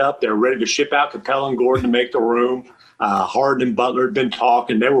lined up. They were ready to ship out Capella and Gordon to make the room. Harden and Butler had been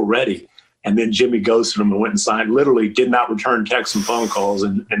talking. They were ready. And then Jimmy ghosted them and went and signed, literally did not return texts and phone calls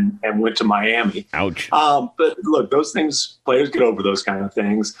and went to Miami. Ouch. But look, those things, players get over those kind of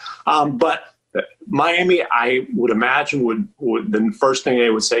things. But Miami, I would imagine, would the first thing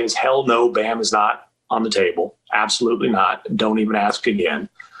they would say is, hell no, Bam is not on the table. Absolutely not. Don't even ask again.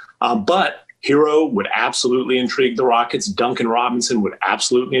 But Hero would absolutely intrigue the Rockets. Duncan Robinson would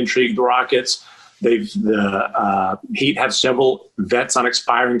absolutely intrigue the Rockets. The Heat have several vets on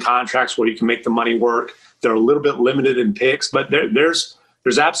expiring contracts where you can make the money work. They're a little bit limited in picks, but there's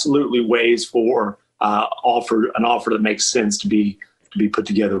absolutely ways for an offer that makes sense to be put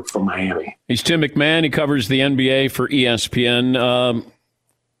together from Miami. He's Tim MacMahon. He covers the NBA for ESPN.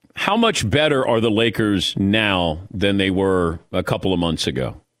 How much better are the Lakers now than they were a couple of months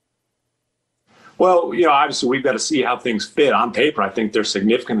ago? Well, obviously we've got to see how things fit. On paper, I think they're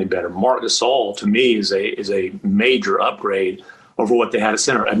significantly better. Marc Gasol, to me, is a major upgrade over what they had at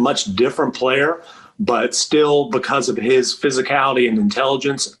center. A much different player, but still, because of his physicality and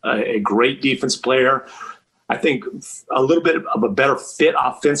intelligence, a great defense player. I think a little bit of a better fit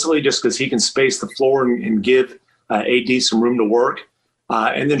offensively just because he can space the floor and give AD some room to work.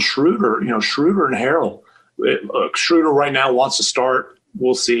 And then Schroeder and Harrell. Look, Schroeder right now wants to start.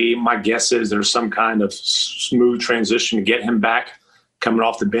 We'll see. My guess is there's some kind of smooth transition to get him back coming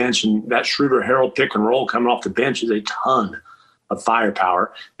off the bench. And that Schroeder-Harrell pick and roll coming off the bench is a ton of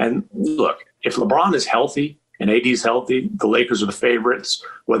firepower. And look, if LeBron is healthy and AD's healthy, the Lakers are the favorites,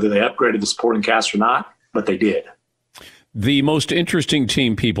 whether they upgraded the supporting cast or not, but they did. The most interesting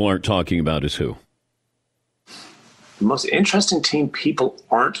team people aren't talking about is who? The most interesting team people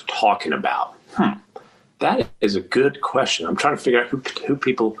aren't talking about. That is a good question. I'm trying to figure out who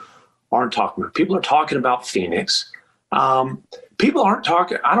people aren't talking about. People are talking about Phoenix. People aren't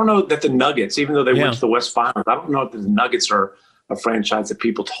talking. I don't know that the Nuggets, even though they went to the West Finals, I don't know if the Nuggets are a franchise that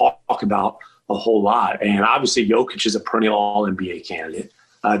people talk about a whole lot. And obviously, Jokic is a perennial All-NBA candidate.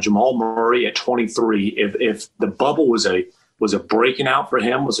 Jamal Murray at 23. If the bubble was a breaking out for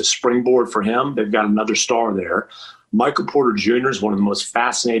him, was a springboard for him, they've got another star there. Michael Porter Jr. is one of the most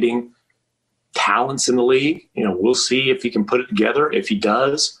fascinating talents in the league. We'll see if he can put it together. If he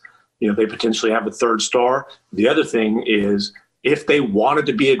does, they potentially have a third star. The other thing is, if they wanted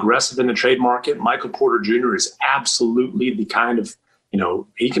to be aggressive in the trade market, Michael Porter Jr. is absolutely the kind of,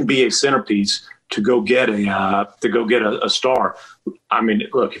 he can be a centerpiece to go get a star. I mean,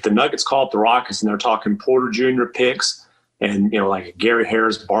 look, if the Nuggets call up the Rockets and they're talking Porter Jr. picks and, like a Gary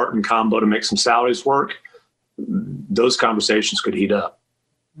Harris Barton combo to make some salaries work, those conversations could heat up.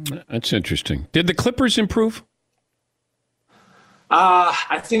 That's interesting. Did the Clippers improve?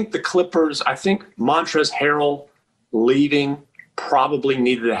 I think Montrezl Harrell leaving probably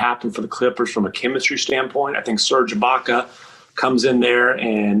needed to happen for the Clippers from a chemistry standpoint. I think Serge Ibaka comes in there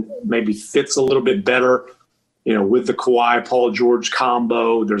and maybe fits a little bit better, with the Kawhi Paul George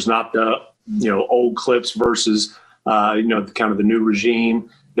combo. There's not the, old Clips versus, kind of the new regime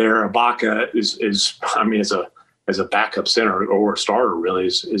there. Ibaka is as a backup center or a starter really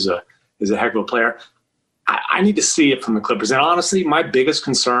is a heck of a player. I need to see it from the Clippers. And honestly, my biggest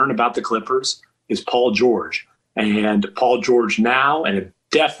concern about the Clippers is Paul George. And Paul George now, and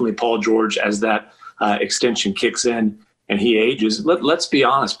definitely Paul George as that extension kicks in and he ages. Let's be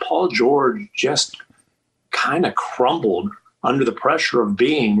honest, Paul George just kind of crumbled under the pressure of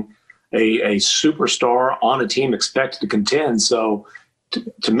being a superstar on a team expected to contend. So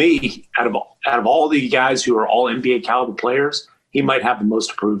to me, out of all the guys who are all NBA caliber players, he might have the most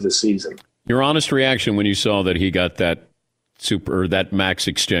to prove this season. Your honest reaction when you saw that he got that max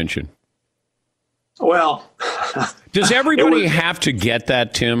extension? Well, does everybody have to get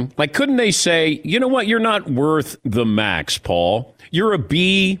that, Tim? Like, couldn't they say, you know what, you're not worth the max, Paul. You're a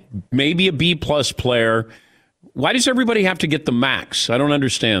B, maybe a B plus player. Why does everybody have to get the max? I don't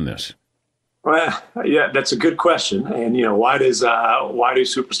understand this. Well, yeah, that's a good question. And, why do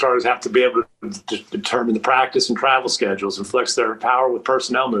superstars have to be able to determine the practice and travel schedules and flex their power with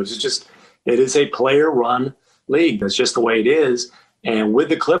personnel moves? It is a player-run league. That's just the way it is. And with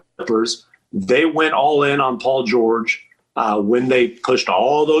the Clippers, they went all in on Paul George when they pushed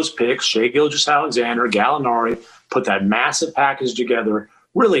all those picks, Shai Gilgeous-Alexander, Gallinari, put that massive package together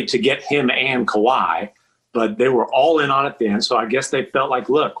really to get him and Kawhi. But they were all in on it then. So I guess they felt like,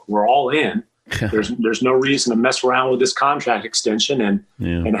 look, we're all in. There's no reason to mess around with this contract extension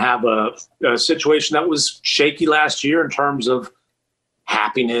and have a situation that was shaky last year in terms of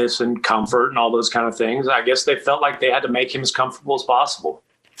happiness and comfort and all those kind of things. I guess they felt like they had to make him as comfortable as possible.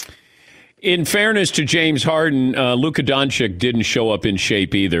 In fairness to James Harden, Luka Doncic didn't show up in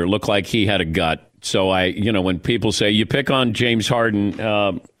shape either. It looked like he had a gut. So when people say you pick on James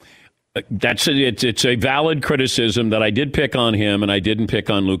Harden, it's a valid criticism that I did pick on him and I didn't pick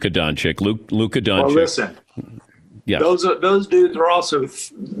on Luka Doncic. Luka Doncic. Well, listen, those dudes are also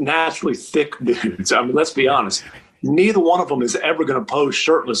naturally thick dudes. I mean, let's be honest. Neither one of them is ever going to pose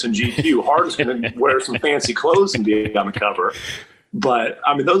shirtless in GQ. Harden's going to wear some fancy clothes and be on the cover. But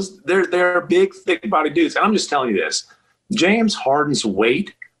I mean, they're big, thick-bodied dudes. And I'm just telling you this: James Harden's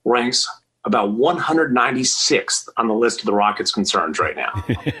weight ranks about 196th on the list of the Rockets' concerns right now.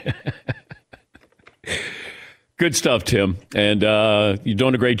 Good stuff, Tim. And you're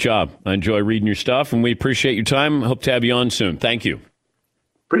doing a great job. I enjoy reading your stuff, and we appreciate your time. Hope to have you on soon. Thank you.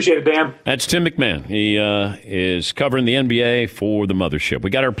 Appreciate it, Dan. That's Tim MacMahon. He is covering the NBA for the Mothership. We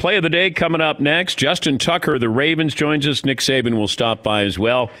got our play of the day coming up next. Justin Tucker, the Ravens, joins us. Nick Saban will stop by as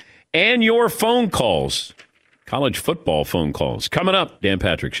well. And your phone calls, college football phone calls, coming up. Dan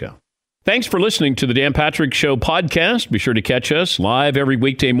Patrick Show. Thanks for listening to the Dan Patrick Show podcast. Be sure to catch us live every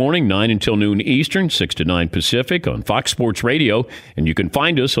weekday morning, 9 until noon Eastern, 6 to 9 Pacific on Fox Sports Radio. And you can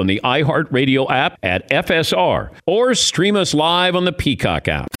find us on the iHeartRadio app at FSR or stream us live on the Peacock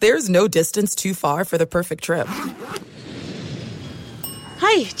app. There's no distance too far for the perfect trip.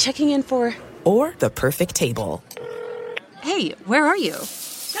 Hi, checking in for... Or the perfect table. Hey, where are you?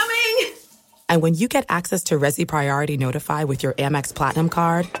 Coming! And when you get access to Resi Priority Notify with your Amex Platinum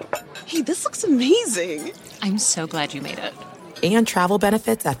card... Hey, this looks amazing. I'm so glad you made it. And travel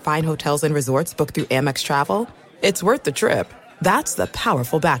benefits at fine hotels and resorts booked through Amex Travel. It's worth the trip. That's the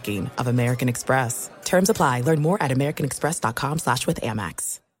powerful backing of American Express. Terms apply. Learn more at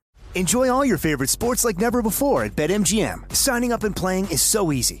americanexpress.com/withAmex. Enjoy all your favorite sports like never before at BetMGM. Signing up and playing is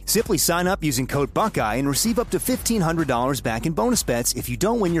so easy. Simply sign up using code Buckeye and receive up to $1,500 back in bonus bets if you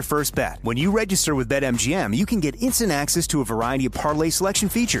don't win your first bet. When you register with BetMGM, you can get instant access to a variety of parlay selection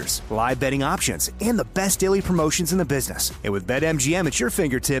features, live betting options, and the best daily promotions in the business. And with BetMGM at your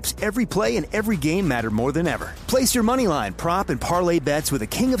fingertips, every play and every game matter more than ever. Place your moneyline, prop, and parlay bets with the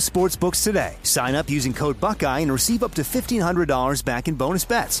king of sportsbooks today. Sign up using code Buckeye and receive up to $1,500 back in bonus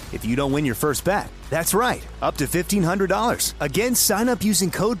bets if you don't win your first bet. That's right, up to $1,500. Again, sign up using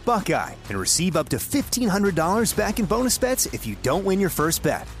code Buckeye and receive up to $1,500 back in bonus bets if you don't win your first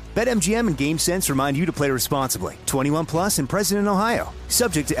bet. BetMGM and GameSense remind you to play responsibly. 21 plus and present in Ohio.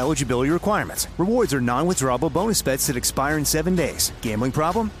 Subject to eligibility requirements. Rewards are non-withdrawable bonus bets that expire in 7 days. Gambling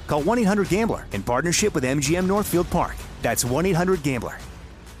problem? Call 1-800-GAMBLER in partnership with MGM Northfield Park. That's 1-800-GAMBLER.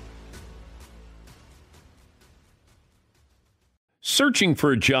 Searching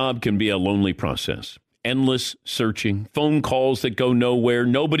for a job can be a lonely process. Endless searching, phone calls that go nowhere,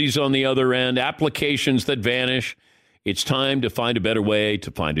 nobody's on the other end, applications that vanish. It's time to find a better way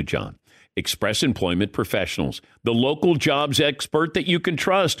to find a job. Express Employment Professionals, the local jobs expert that you can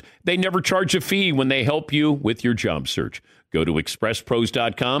trust. They never charge a fee when they help you with your job search. Go to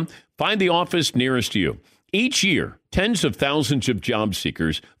expresspros.com, find the office nearest you. Each year, tens of thousands of job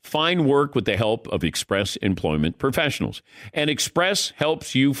seekers find work with the help of Express Employment Professionals. And Express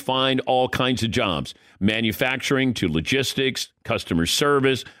helps you find all kinds of jobs, manufacturing to logistics, customer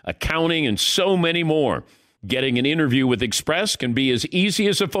service, accounting, and so many more. Getting an interview with Express can be as easy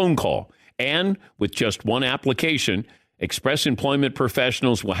as a phone call. And with just one application, Express Employment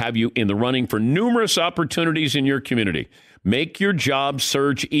Professionals will have you in the running for numerous opportunities in your community. Make your job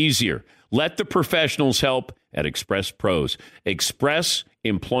search easier. Let the professionals help at Express Pros. Express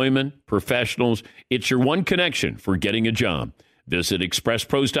Employment Professionals. It's your one connection for getting a job. Visit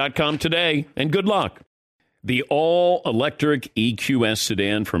expresspros.com today, and good luck. The all-electric EQS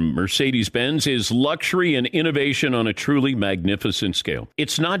sedan from Mercedes-Benz is luxury and innovation on a truly magnificent scale.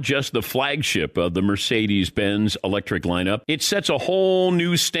 It's not just the flagship of the Mercedes-Benz electric lineup. It sets a whole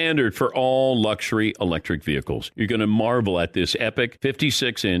new standard for all luxury electric vehicles. You're going to marvel at this epic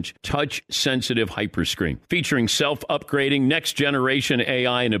 56-inch touch-sensitive hyperscreen featuring self-upgrading next-generation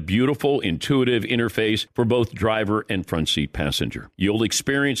AI and a beautiful, intuitive interface for both driver and front seat passenger. You'll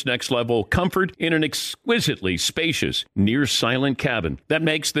experience next-level comfort in an exquisitely spacious, near-silent cabin that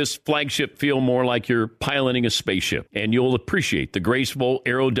makes this flagship feel more like you're piloting a spaceship. And you'll appreciate the graceful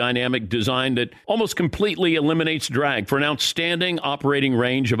aerodynamic design that almost completely eliminates drag for an outstanding operating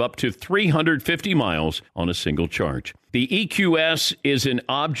range of up to 350 miles on a single charge. The EQS is an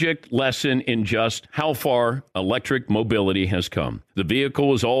object lesson in just how far electric mobility has come. The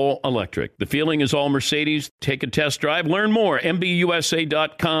vehicle is all electric. The feeling is all Mercedes. Take a test drive. Learn more.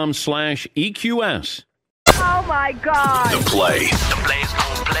 MBUSA.com/EQS. Oh, my God. The play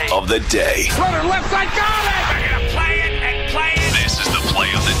of the day. Runner left side, got it! They're going to play it and play it. This is the play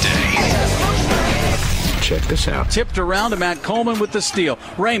of the day. Check this out. Tipped around to Matt Coleman with the steal.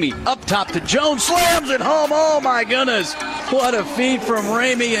 Ramey up top to Jones. Slams it home. Oh, my goodness. What a feed from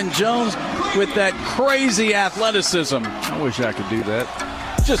Ramey and Jones with that crazy athleticism. I wish I could do that.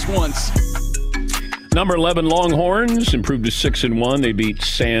 Just once. Number 11 Longhorns improved to 6-1. They beat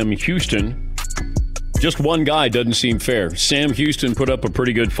Sam Houston. Just one guy doesn't seem fair. Sam Houston put up a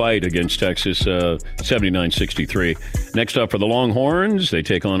pretty good fight against Texas, 79-63. Next up for the Longhorns, they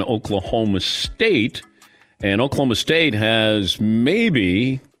take on Oklahoma State. And Oklahoma State has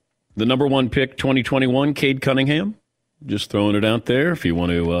maybe the number 1 pick 2021, Cade Cunningham. Just throwing it out there if you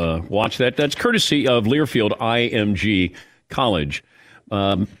want to watch that. That's courtesy of Learfield IMG College.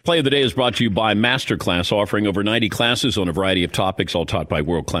 Play of the Day is brought to you by Masterclass, offering over 90 classes on a variety of topics, all taught by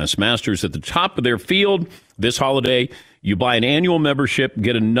world-class masters at the top of their field. This holiday, you buy an annual membership,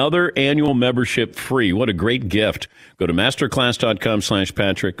 get another annual membership free. What a great gift. Go to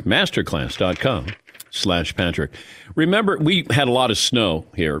masterclass.com/Patrick, masterclass.com/Patrick. Remember, we had a lot of snow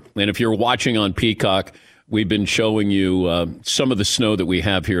here, and if you're watching on Peacock, we've been showing you some of the snow that we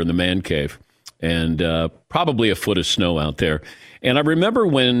have here in the man cave, and probably a foot of snow out there. And I remember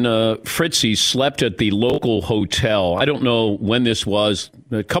when Fritzy slept at the local hotel. I don't know when this was,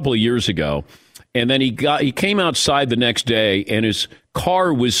 a couple of years ago. And then he came outside the next day, and his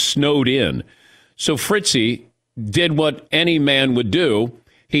car was snowed in. So Fritzy did what any man would do.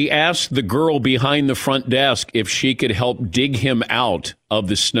 He asked the girl behind the front desk if she could help dig him out of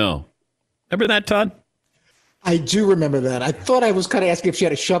the snow. Remember that, Todd? I do remember that. I thought I was kind of asking if she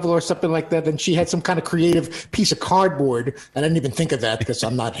had a shovel or something like that. Then she had some kind of creative piece of cardboard. I didn't even think of that because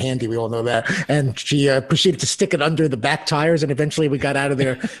I'm not handy. We all know that. And she proceeded to stick it under the back tires. And eventually we got out of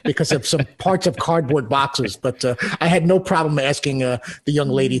there because of some parts of cardboard boxes. But I had no problem asking the young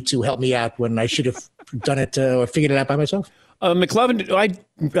lady to help me out when I should have done it or figured it out by myself. McLevin,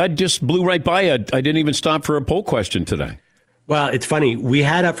 I just blew right by it. I didn't even stop for a poll question today. Well, it's funny. We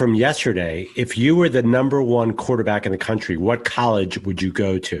had up from yesterday, if you were the number 1 quarterback in the country, what college would you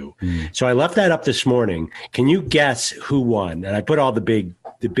go to? So I left that up this morning. Can you guess who won? And I put all the big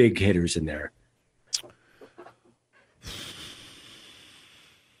hitters in there.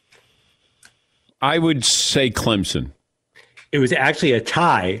 I would say Clemson. It was actually a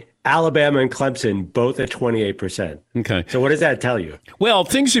tie. Alabama and Clemson both at 28%. Okay. So what does that tell you? Well,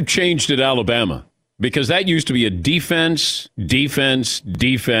 things have changed at Alabama. Because that used to be a defense,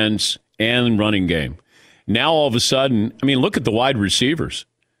 and running game. Now, all of a sudden, I mean, look at the wide receivers.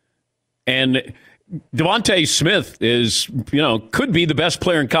 And Devontae Smith is, could be the best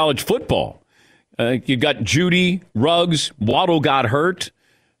player in college football. You got Judy, Ruggs, Waddle got hurt.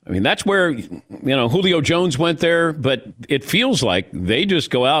 I mean, that's where, Julio Jones went there, but it feels like they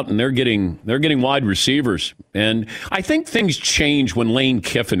just go out and they're getting wide receivers. And I think things changed when Lane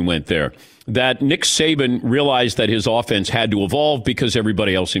Kiffin went there. That Nick Saban realized that his offense had to evolve because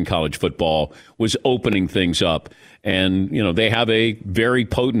everybody else in college football was opening things up. And, they have a very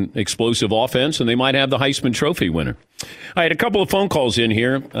potent, explosive offense, and they might have the Heisman Trophy winner. I had a couple of phone calls in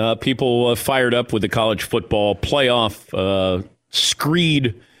here. People fired up with the college football playoff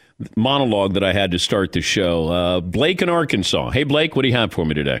screed monologue that I had to start the show. Blake in Arkansas. Hey, Blake, what do you have for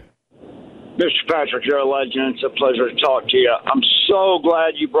me today? Mr. Patrick, you're a legend. It's a pleasure to talk to you. I'm so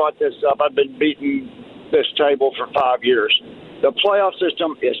glad you brought this up. I've been beating this table for 5 years. The playoff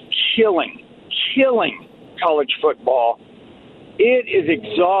system is killing college football. It is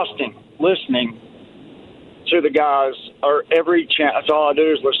exhausting listening to the guys, or every chance. That's all I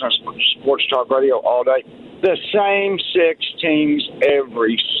do is listen to sports talk radio all day. the same 6 teams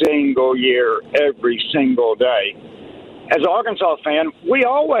every single year, every single day. As an Arkansas fan, we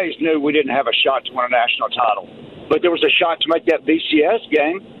always knew we didn't have a shot to win a national title, but there was a shot to make that BCS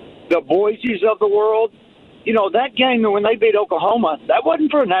game. The Boise's of the world, that game when they beat Oklahoma, that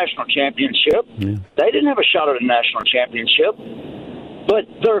wasn't for a national championship. Yeah. They didn't have a shot at a national championship. But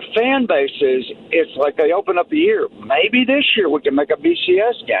their fan bases, it's like they open up the year. Maybe this year we can make a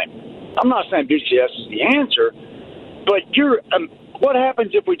BCS game. I'm not saying BCS is the answer, but what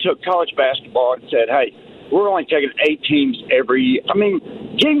happens if we took college basketball and said, hey, we're only taking 8 teams every year? I mean,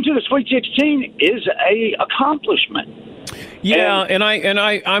 getting to the Sweet 16 is a accomplishment. Yeah, and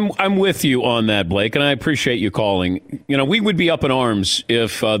I'm with you on that, Blake, and I appreciate you calling. We would be up in arms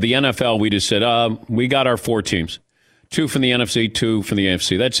if the NFL, we just said, we got our 4 teams. 2 from the NFC, 2 from the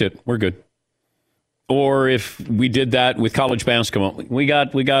AFC. That's it. We're good. Or if we did that with college basketball, we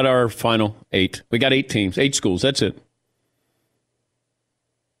got our final 8. We got 8 teams, 8 schools. That's it.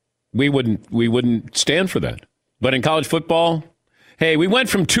 We wouldn't stand for that. But in college football, hey, we went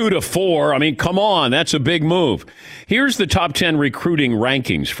from 2 to 4. I mean, come on, that's a big move. Here's the top 10 recruiting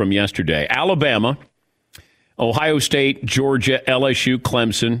rankings from yesterday: Alabama, Ohio State, Georgia, LSU,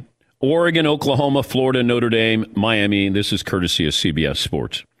 Clemson, Oregon, Oklahoma, Florida, Notre Dame, Miami. This is courtesy of CBS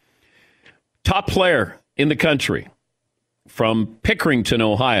Sports. Top player in the country from Pickerington,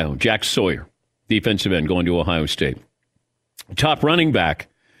 Ohio, Jack Sawyer, defensive end, going to Ohio State. Top running back,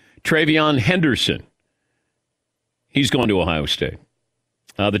 Travion Henderson. He's going to Ohio State.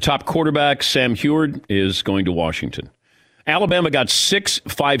 The top quarterback, Sam Heward, is going to Washington. Alabama got 6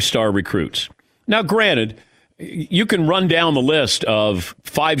 5-star recruits. Now, granted, you can run down the list of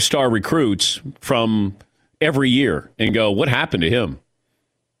 5-star recruits from every year and go, what happened to him?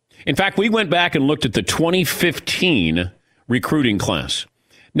 In fact, we went back and looked at the 2015 recruiting class.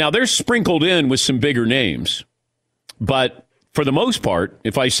 Now, they're sprinkled in with some bigger names, but for the most part,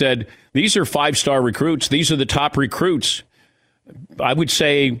 if I said, these are 5-star recruits, these are the top recruits, I would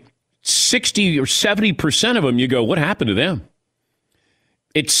say 60 or 70% of them, you go, what happened to them?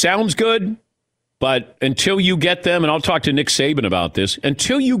 It sounds good, but until you get them, and I'll talk to Nick Saban about this,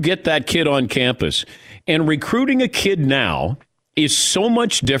 until you get that kid on campus, and recruiting a kid now is so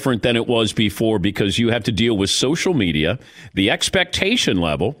much different than it was before because you have to deal with social media, the expectation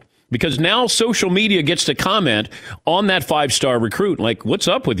level, because now social media gets to comment on that 5-star recruit. Like, what's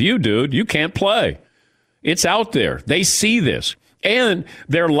up with you, dude? You can't play. It's out there. They see this. And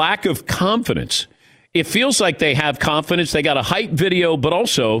their lack of confidence. It feels like they have confidence. They got a hype video, but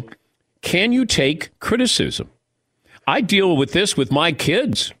also, can you take criticism? I deal with this with my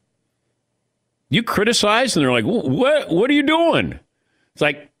kids. You criticize, and they're like, what are you doing? It's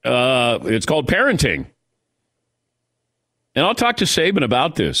like, it's called parenting. And I'll talk to Saban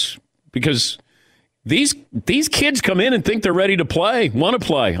about this because these kids come in and think they're ready to play, want to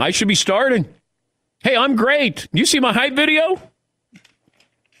play. I should be starting. Hey, I'm great. You see my hype video?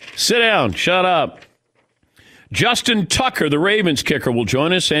 Sit down. Shut up. Justin Tucker, the Ravens kicker, will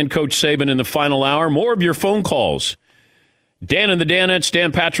join us, and Coach Saban in the final hour. More of your phone calls. Dan and the Danettes,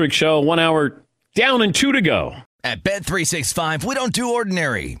 Dan Patrick Show, 1 hour down and 2 to go. At Bet365, we don't do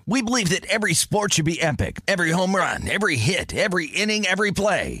ordinary. We believe that every sport should be epic. Every home run, every hit, every inning, every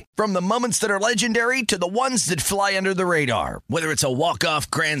play. From the moments that are legendary to the ones that fly under the radar. Whether it's a walk-off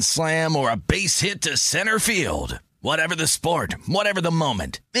grand slam or a base hit to center field. Whatever the sport, whatever the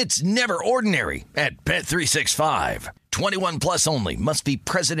moment, it's never ordinary at Bet365. 21 plus only. Must be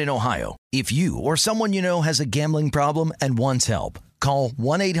present in Ohio. If you or someone you know has a gambling problem and wants help, call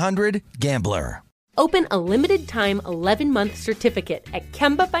 1-800-GAMBLER. Open a limited-time 11-month certificate at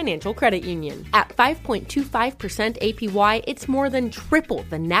Kemba Financial Credit Union. At 5.25% APY, it's more than triple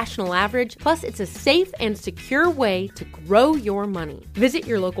the national average, plus it's a safe and secure way to grow your money. Visit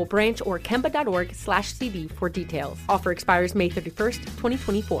your local branch or kemba.org/CD for details. Offer expires May 31st,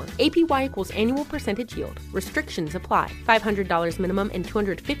 2024. APY equals annual percentage yield. Restrictions apply. $500 minimum and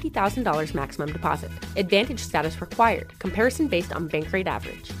 $250,000 maximum deposit. Advantage status required. Comparison based on bank rate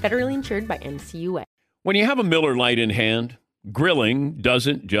average. Federally insured by NCUA. When you have a Miller Lite in hand, grilling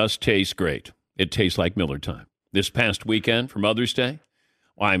doesn't just taste great. It tastes like Miller time. This past weekend for Mother's Day,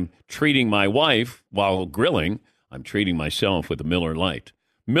 I'm treating my wife while grilling. I'm treating myself with a Miller Lite.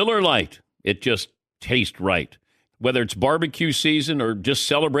 Miller Lite, it just tastes right. Whether it's barbecue season or just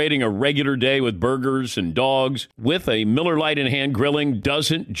celebrating a regular day with burgers and dogs, with a Miller Lite in hand, grilling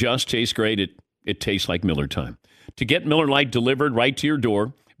doesn't just taste great. It tastes like Miller time. To get Miller Lite delivered right to your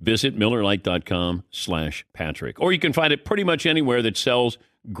door, visit MillerLite.com/Patrick. Or you can find it pretty much anywhere that sells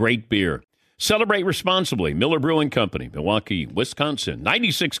great beer. Celebrate responsibly. Miller Brewing Company, Milwaukee, Wisconsin.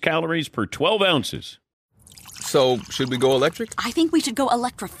 96 calories per 12 ounces. So, should we go electric? I think we should go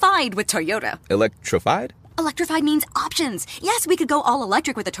electrified with Toyota. Electrified? Electrified means options. Yes, we could go all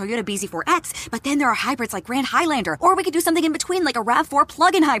electric with the Toyota BZ4X, but then there are hybrids like Grand Highlander, or we could do something in between like a RAV4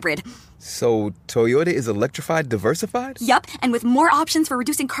 plug-in hybrid. So, Toyota is electrified diversified? Yup, and with more options for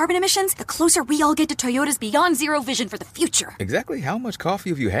reducing carbon emissions, the closer we all get to Toyota's Beyond Zero vision for the future. Exactly how much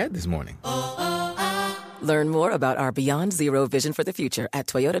coffee have you had this morning? Learn more about our Beyond Zero vision for the future at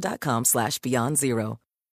toyota.com/beyond zero.